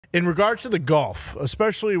in regards to the golf,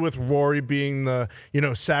 especially with Rory being the,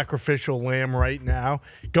 sacrificial lamb right now,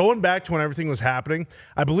 going back to when everything was happening,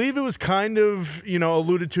 I believe it was kind of,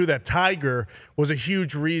 alluded to that Tiger was a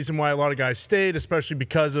huge reason why a lot of guys stayed, especially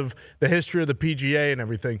because of the history of the PGA and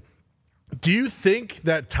everything. Do you think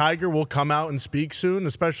that Tiger will come out and speak soon,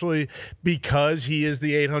 especially because he is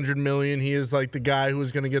the $800 million, he is like the guy who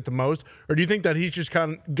is going to get the most? Or do you think that he's just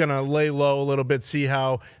kind of going to lay low a little bit, see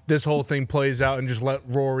how this whole thing plays out, and just let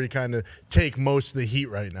Rory kind of take most of the heat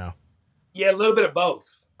right now? Yeah, a little bit of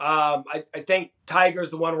both. I think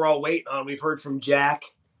Tiger's the one we're all waiting on. We've heard from Jack.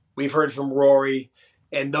 We've heard from Rory.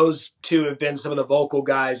 And those two have been some of the vocal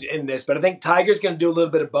guys in this. But I think Tiger's going to do a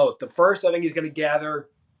little bit of both. The first, I think he's going to gather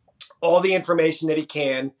all the information that he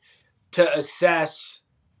can to assess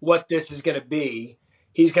what this is going to be.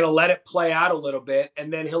 He's going to let it play out a little bit,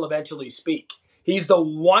 and then he'll eventually speak. He's the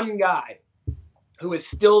one guy who is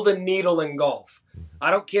still the needle in golf. I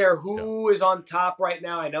don't care who is on top right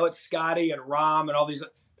now. I know it's Scotty and Rahm and all these.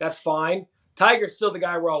 That's fine. Tiger's still the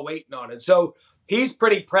guy we're all waiting on. And so he's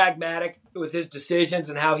pretty pragmatic with his decisions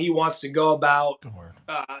and how he wants to go about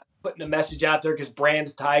putting a message out there, because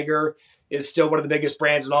brand's Tiger is still one of the biggest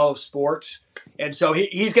brands in all of sports. And so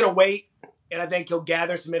he's going to wait, and I think he'll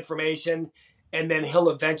gather some information, and then he'll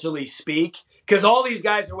eventually speak, because all these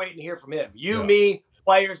guys are waiting to hear from him. Me,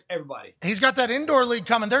 players, everybody. He's got that indoor league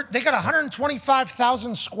coming. They got a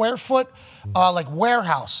 125,000 square foot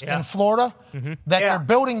warehouse in Florida that they're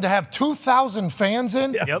building to have 2,000 fans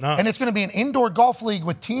in. And it's going to be an indoor golf league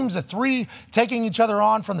with teams of 3 taking each other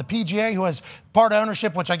on from the PGA, who has part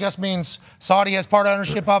ownership, which I guess means Saudi has part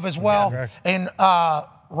ownership of as well. And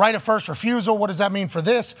right of first refusal. What does that mean for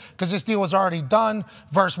this? Because this deal was already done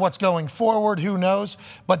versus what's going forward. Who knows?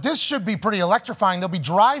 But this should be pretty electrifying. They'll be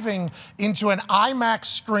driving into an IMAX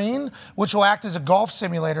screen, which will act as a golf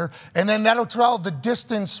simulator. And then that'll tell the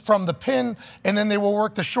distance from the pin. And then they will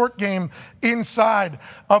work the short game inside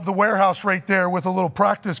of the warehouse right there with a little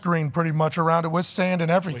practice green pretty much around it with sand and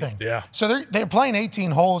everything. So they're playing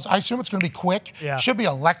 18 holes. I assume it's going to be quick. Should be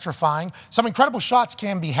electrifying. Some incredible shots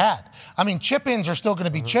can be had. I mean, chip-ins are still going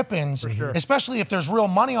to be chip-ins, especially if there's real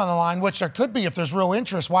money on the line, which there could be if there's real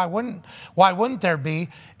interest. Why wouldn't there be?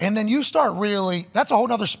 And then you start really, that's a whole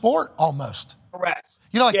nother sport almost. Correct.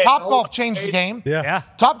 Top Golf changed the game.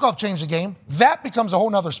 Top Golf changed the game. That becomes a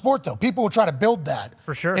whole nother sport, though. People will try to build that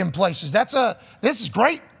in places. This is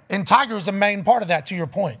great. And Tiger is a main part of that, to your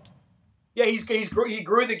point. Yeah, he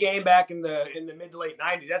grew the game back in the mid to late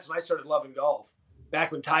 90s. That's when I started loving golf,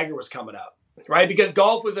 back when Tiger was coming up, right? Because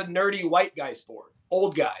golf was a nerdy white guy sport.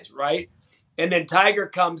 Old guys, right? And then Tiger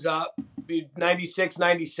comes up, 96,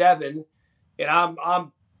 97, and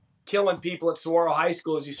I'm killing people at Saguaro High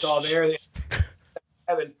School, as you saw there.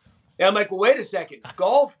 And I'm like, well, wait a second.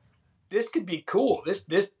 Golf, this could be cool.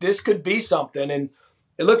 This could be something. And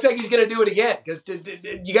it looks like he's going to do it again, because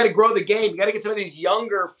you got to grow the game. You got to get some of these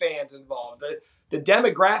younger fans involved. The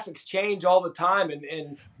demographics change all the time,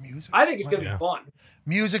 and music, I think it's going to be fun.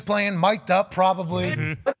 Music playing, mic'd up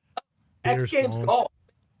probably. X Games golf.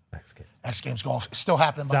 X Games golf is still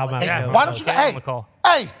happening. Hey, why don't you?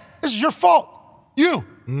 Hey, this is your fault. You.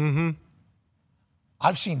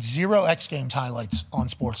 I've seen 0 X Games highlights on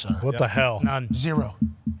SportsCenter. What the hell? None. 0.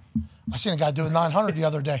 I seen a guy do a 900 the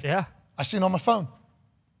other day. I seen it on my phone.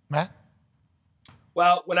 Matt.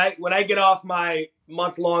 Well, when I get off my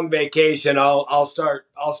month-long vacation, I'll start.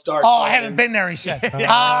 Oh, I haven't been there, he said.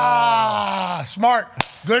 Smart.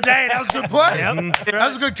 Good day. That was a good play. That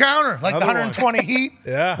was a good counter. Like the 120 heat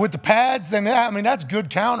with the pads. Then, that's good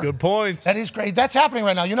counter. Good points. That is great. That's happening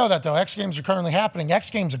right now. You know that, though. X Games are currently happening. X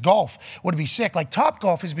Games of golf would be sick. Like, Top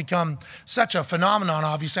Golf has become such a phenomenon,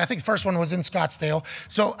 obviously. I think the first one was in Scottsdale.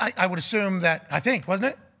 So I would assume that,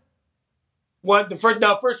 wasn't it?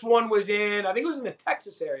 The first one was I think it was in the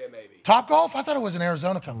Texas area, maybe. Top Golf? I thought it was in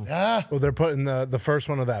Arizona coming. Yeah. Well, they're putting the first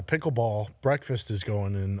one of that pickleball breakfast is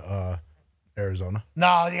going in Arizona.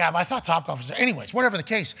 No, but I thought Top Golf was there. Anyways, whatever the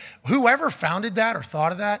case, whoever founded that or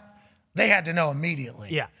thought of that, they had to know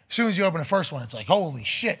immediately. As soon as you open the first one, it's like, holy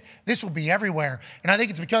shit, this will be everywhere. And I think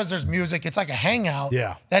it's because there's music. It's like a hangout.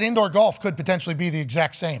 That indoor golf could potentially be the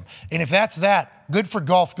exact same. And if that's that, good for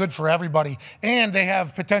golf, good for everybody. And they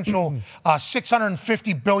have potential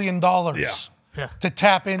 $650 billion to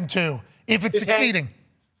tap into if it's succeeding.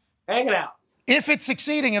 Hanging out. If it's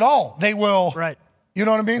succeeding at all, they will. You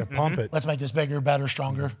know what I mean? Pump it. Let's make this bigger, better,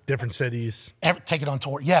 stronger. Different cities. Take it on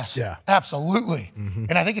tour. Yes. Absolutely.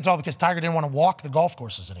 And I think it's all because Tiger didn't want to walk the golf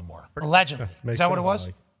courses animore. Allegedly. Is that what it was?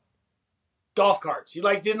 Golf carts. You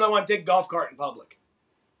didn't want to take a golf cart in public.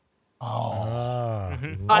 Oh.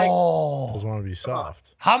 Just want to be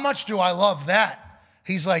soft. How much do I love that?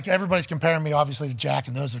 He's like, everybody's comparing me, obviously, to Jack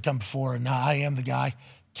and those that come before, and I am the guy.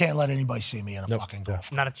 Can't let anybody see me in a fucking golf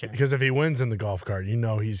cart. Not a chance. Because if he wins in the golf cart, you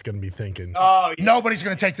know he's going to be thinking. Oh, yeah. Nobody's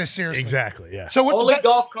going to take this seriously. Exactly, yeah. So what's only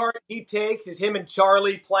golf cart he takes is him and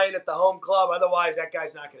Charlie playing at the home club. Otherwise, that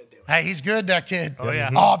guy's not going to do it. Hey, he's good, that kid. Oh, yeah.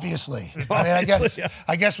 Obviously. I mean,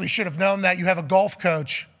 I guess we should have known that. You have a golf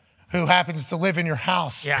coach who happens to live in your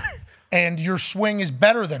house. Yeah. And your swing is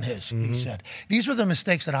better than his, he said. These were the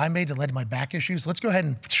mistakes that I made that led to my back issues. Let's go ahead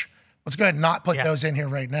and not put those in here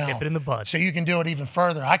right now. Nip it in the bud. So you can do it even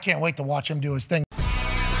further. I can't wait to watch him do his thing.